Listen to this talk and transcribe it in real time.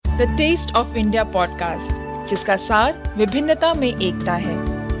The taste of India podcast, जिसका सार विभिन्नता में एकता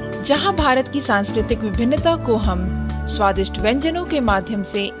है, जहां भारत की सांस्कृतिक विभिन्नता को हम स्वादिष्ट व्यंजनों के माध्यम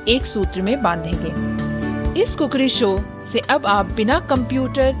से एक सूत्र में बांधेंगे। इस कुकरी शो से अब आप बिना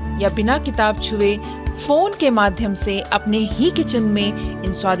कंप्यूटर या बिना किताब छुए फोन के माध्यम से अपने ही किचन में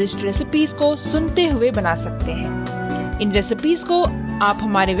इन स्वादिष्ट रेसिपीज को सुनते हुए बना सकते हैं। इन रेसिपीज को आप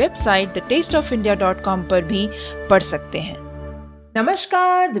हमारे वेबसाइट thetasteofindia.com पर भी पढ़ सकते हैं।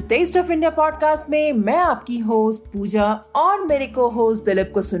 नमस्कार, the taste of India podcast में मैं आपकी होस्ट पूजा और मेरे को होस्ट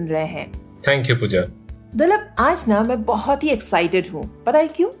दिलीप को सुन रहे हैं। थैंक यू पूजा। दिलीप, आज ना मैं बहुत ही एक्साइटेड हूँ। पता है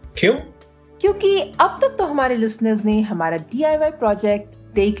क्यों? क्योंकि अब तक तो हमारे लिसनर्स ने हमारा DIY प्रोजेक्ट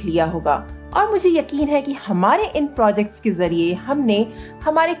देख लिया होगा और मुझे यकीन है कि हमारे इन प्रोजेक्ट्स के जरिए हमने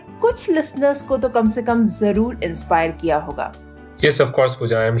हमारे कुछ लिसनर्स को तो कम से कम जरूर इंस्पायर किया होगा। Yes, of course,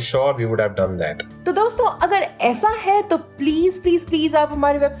 Pooja. I'm sure we would have done that. तो दोस्तों, अगर ऐसा है तो प्लीज आप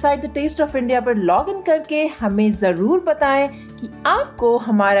हमारी website the taste of India पर लॉग इन करके हमें जरूर बताएं कि आपको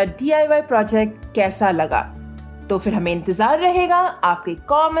हमारा DIY प्रोजेक्ट कैसा लगा। तो फिर हमें इंतजार रहेगा आपके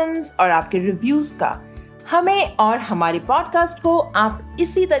कमेंट्स और आपके रिव्यूज का। हमें और हमारे पॉडकास्ट को आप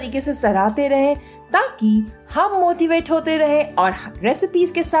इसी तरीके से सराहते रहें ताकि हम मोटिवेट होते रहें और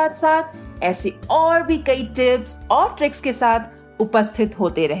रेसिपीज के साथ साथ ऐसे और भी कई टिप्स और ट्रिक्स के साथ उपस्थित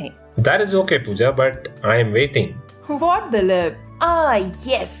होते रहें। That is okay, Pooja, but I am waiting. What, Dilip?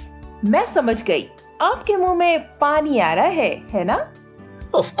 Yes, मैं समझ गई। आपके मुंह में पानी आ रहा है ना?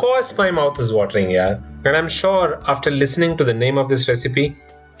 Of course, my mouth is watering, yeah. And I'm sure after listening to the name of this recipe,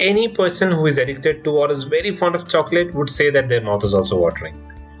 any person who is addicted to or is very fond of chocolate would say that their mouth is also watering.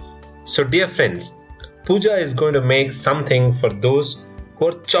 So, dear friends, Pooja is going to make something for those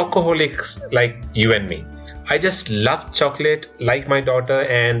who are chocoholics like you and me. I just love chocolate like my daughter,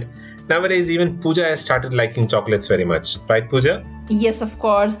 and nowadays even Pooja has started liking chocolates very much. Right, Pooja? Yes, of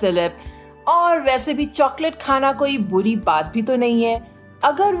course, Dilip. और वैसे भी chocolate खाना कोई बुरी बात भी तो नहीं है,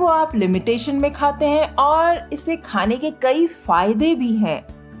 अगर वो आप लिमिटेशन में खाते हैं और इसे खाने के कई फायदे भी हैं।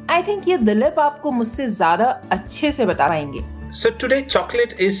 I think ये दिलीप आपको मुझसे ज्यादा अच्छे से बता पाएंगे। So today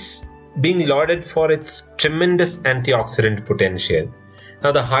chocolate is being lauded for its tremendous antioxidant potential.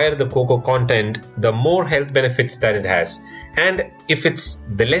 Now, the higher the cocoa content, the more health benefits that it has. And if it's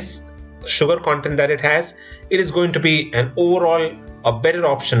the less sugar content that it has, it is going to be an overall a better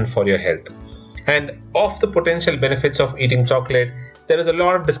option for your health. And of the potential benefits of eating chocolate, there is a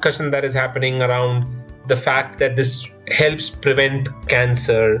lot of discussion that is happening around the fact that this helps prevent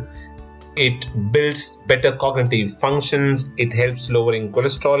cancer, it builds better cognitive functions, it helps lowering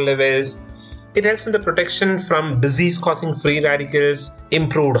cholesterol levels, it helps in the protection from disease-causing free radicals,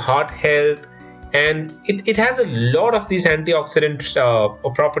 improved heart health, and it has a lot of these antioxidant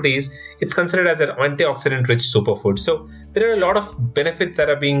properties. It's considered as an antioxidant-rich superfood. So there are a lot of benefits that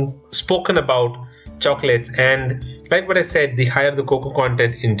are being spoken about chocolates, and like what I said, the higher the cocoa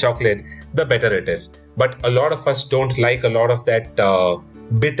content in chocolate, the better it is. But a lot of us don't like a lot of that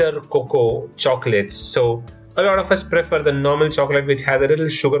bitter cocoa chocolates. So a lot of us prefer the normal chocolate which has a little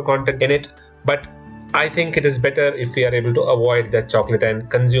sugar content in it. But I think it is better if we are able to avoid that chocolate and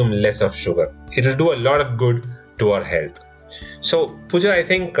consume less of sugar. It will do a lot of good to our health. So, Pooja, I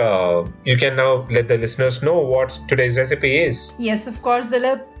think you can now let the listeners know what today's recipe is. Yes, of course,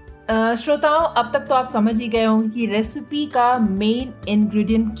 Dilip. श्रोताओं, अब तक तो आप समझ ही गए होंगे कि recipe का मेन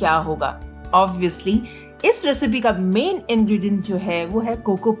इंग्रेडिएंट क्या होगा। ऑब्वियसली इस रेसिपी का मेन इंग्रेडिएंट जो है वो है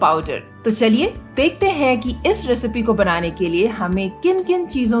कोको पाउडर। तो चलिए देखते हैं कि इस रेसिपी को बनाने के लिए हमें किन किन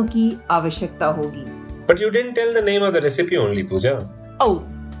चीजों की आवश्यकता होगी। But you didn't tell the name of the recipe only, Pooja. Oh,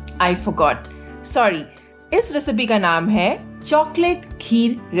 I forgot. Sorry. इस रेसिपी का नाम है chocolate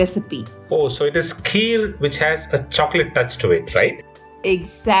kheer recipe. Oh, so it is kheer which has a chocolate touch to it, right?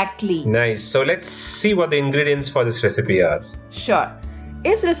 Exactly. Nice. So let's see what the ingredients for this recipe are. Sure.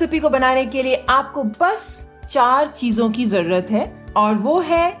 इस recipe को बनाने के लिए आपको बस 4 चीजों की जरूरत है और वो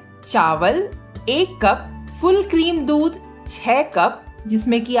है चावल 1 कप, फुल क्रीम दूध 6 कप,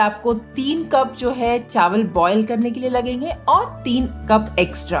 जिसमें कि आपको 3 कप जो है चावल बॉईल करने के लिए लगेंगे और 3 कप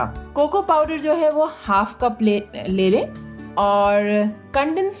एक्स्ट्रा। कोको पाउडर जो है वो हाफ कप ले लें और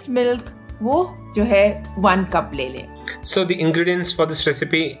कंडेंस्ड मिल्क वो जो है 1 कप ले लें। So the ingredients for this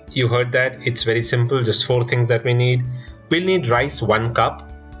recipe, you heard that it's very simple, just 4 things that we need. We'll need rice 1 cup.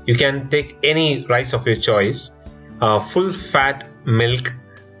 You can take any rice of your choice. Full fat milk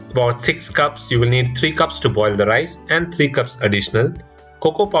about 6 cups. You will need 3 cups to boil the rice and 3 cups additional.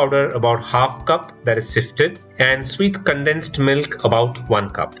 Cocoa powder about half cup that is sifted, and sweet condensed milk about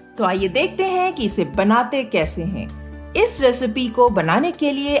 1 cup. तो आइए देखते हैं कि इसे बनाते कैसे हैं। इस रेसिपी को बनाने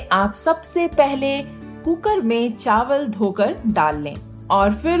के लिए आप सबसे पहले कुकर में चावल धोकर डाल लें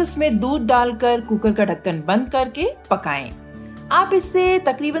और फिर उसमें दूध डालकर कुकर का ढक्कन बंद करके पकाएं। आप इसे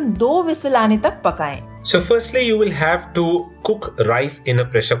तकरीबन 2 विसल आने तक पकाएं। So firstly, you will have to cook rice in a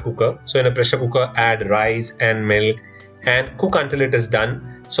pressure cooker. So in a pressure cooker, add rice and milk and cook until it is done.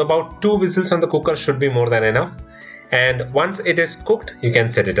 So about 2 whistles on the cooker should be more than enough. And once it is cooked, you can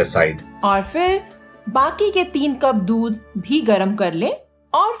set it aside. और फिर बाकी के 3 cup दूध भी गर्म कर लें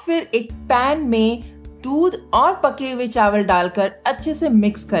और फिर एक पैन में दूध और पके हुए चावल डालकर अच्छे से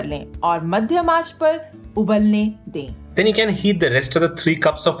मिक्स कर लें और मध्यम आंच पर उबलने दें। Then you can heat the rest of the 3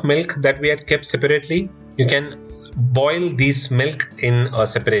 cups of milk that we had kept separately. You can boil this milk in a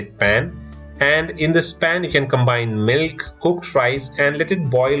separate pan. And in this pan, you can combine milk, cooked rice and let it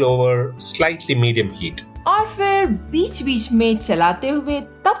boil over slightly medium heat. और फिर बीच बीच में चलाते हुए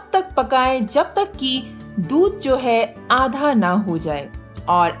तब तक पकाएं जब तक कि दूध जो है आधा ना हो जाए।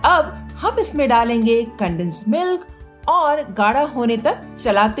 और अब हम इसमें डालेंगे कंडेंस्ड मिल्क और गाढ़ा होने तक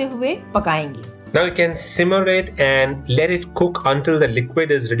चलाते हुए पकाएंगे। Now you can simmer it and let it cook until the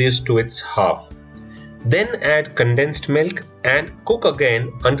liquid is reduced to its half. Then add condensed milk and cook again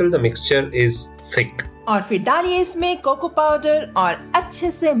until the mixture is thick. और फिर डालिए इसमें कोको पाउडर और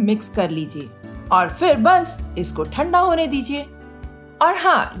अच्छे से mix कर लीजिए और फिर बस इसको ठंडा होने दीजिए। और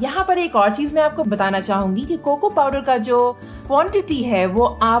हाँ, यहाँ पर एक और चीज मैं आपको बताना चाहूंगी कि कोको पाउडर का जो क्वांटिटी है वो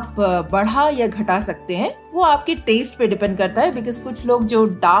आप बढ़ा या घटा सकते हैं। वो आपके टेस्ट पे डिपेंड करता है, बिकॉज कुछ लोग जो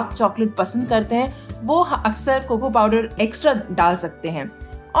डार्क चॉकलेट पसंद करते हैं वो अक्सर कोको पाउडर एक्स्ट्रा डाल सकते हैं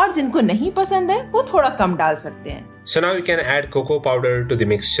और जिनको नहीं पसंद है वो थोड़ा कम डाल सकते हैं। So now you can add cocoa powder to the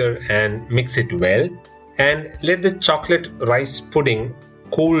mixture and mix it well and let the chocolate rice pudding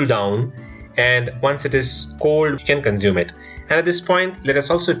cool down, and once it is cold you can consume it. And at this point, let us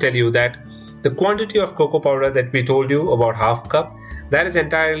also tell you that the quantity of cocoa powder that we told you, about half cup, that is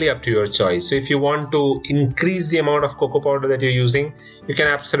entirely up to your choice. So if you want to increase the amount of cocoa powder that you're using, you can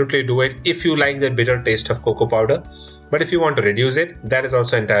absolutely do it if you like the bitter taste of cocoa powder. But if you want to reduce it, that is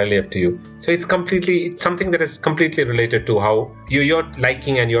also entirely up to you. So it's something that is completely related to how your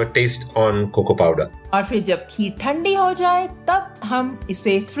liking and your taste on cocoa powder. और फिर जब खीर ठंडी हो जाए तब हम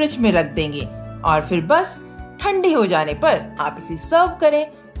इसे fridge में रख देंगे और फिर बस ठंडी हो जाने पर आप इसे सर्व करें।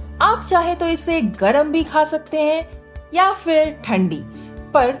 आप चाहे तो इसे गरम भी खा सकते हैं या फिर ठंडी,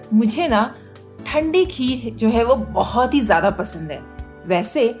 पर मुझे ना ठंडी खीर जो है वो बहुत ही ज्यादा पसंद है।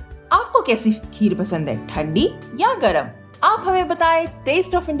 वैसे आपको कैसी खीर पसंद है, ठंडी या गरम? आप हमें बताएं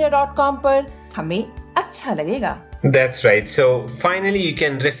tasteofindia.com पर, हमें अच्छा लगेगा। That's right. So finally you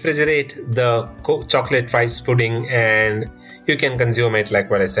can refrigerate the chocolate rice pudding and you can consume it like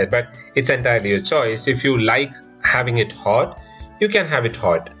what I said, but it's entirely your choice. If you like having it hot, you can have it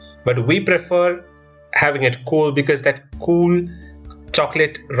hot, but we prefer having it cool because that cool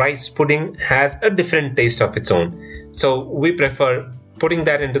chocolate rice pudding has a different taste of its own. So we prefer putting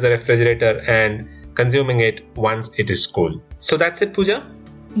that into the refrigerator and consuming it once it is cool. So that's it, Pooja?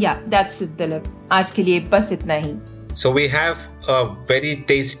 Yeah, that's it, Dilip. आज के लिए बस इतना ही। So we have a very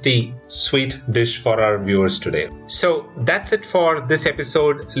tasty sweet dish for our viewers today. So that's it for this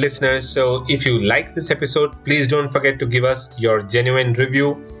episode, listeners. So if you like this episode, please don't forget to give us your genuine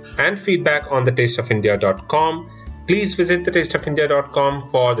review and feedback on thetasteofindia.com. Please visit thetasteofindia.com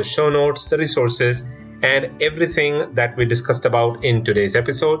for the show notes, the resources, and everything that we discussed about in today's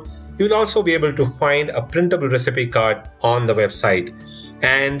episode. You'll also be able to find a printable recipe card on the website.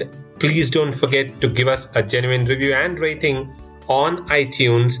 And please don't forget to give us a genuine review and rating on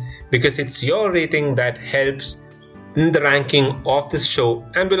iTunes, because it's your rating that helps in the ranking of this show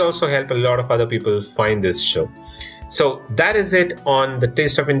and will also help a lot of other people find this show. So that is it on the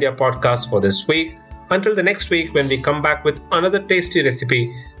Taste of India podcast for this week. Until the next week when we come back with another tasty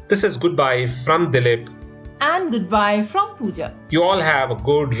recipe, this is goodbye from Dilip. And goodbye from Pooja. You all have a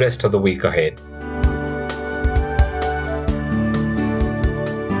good rest of the week ahead.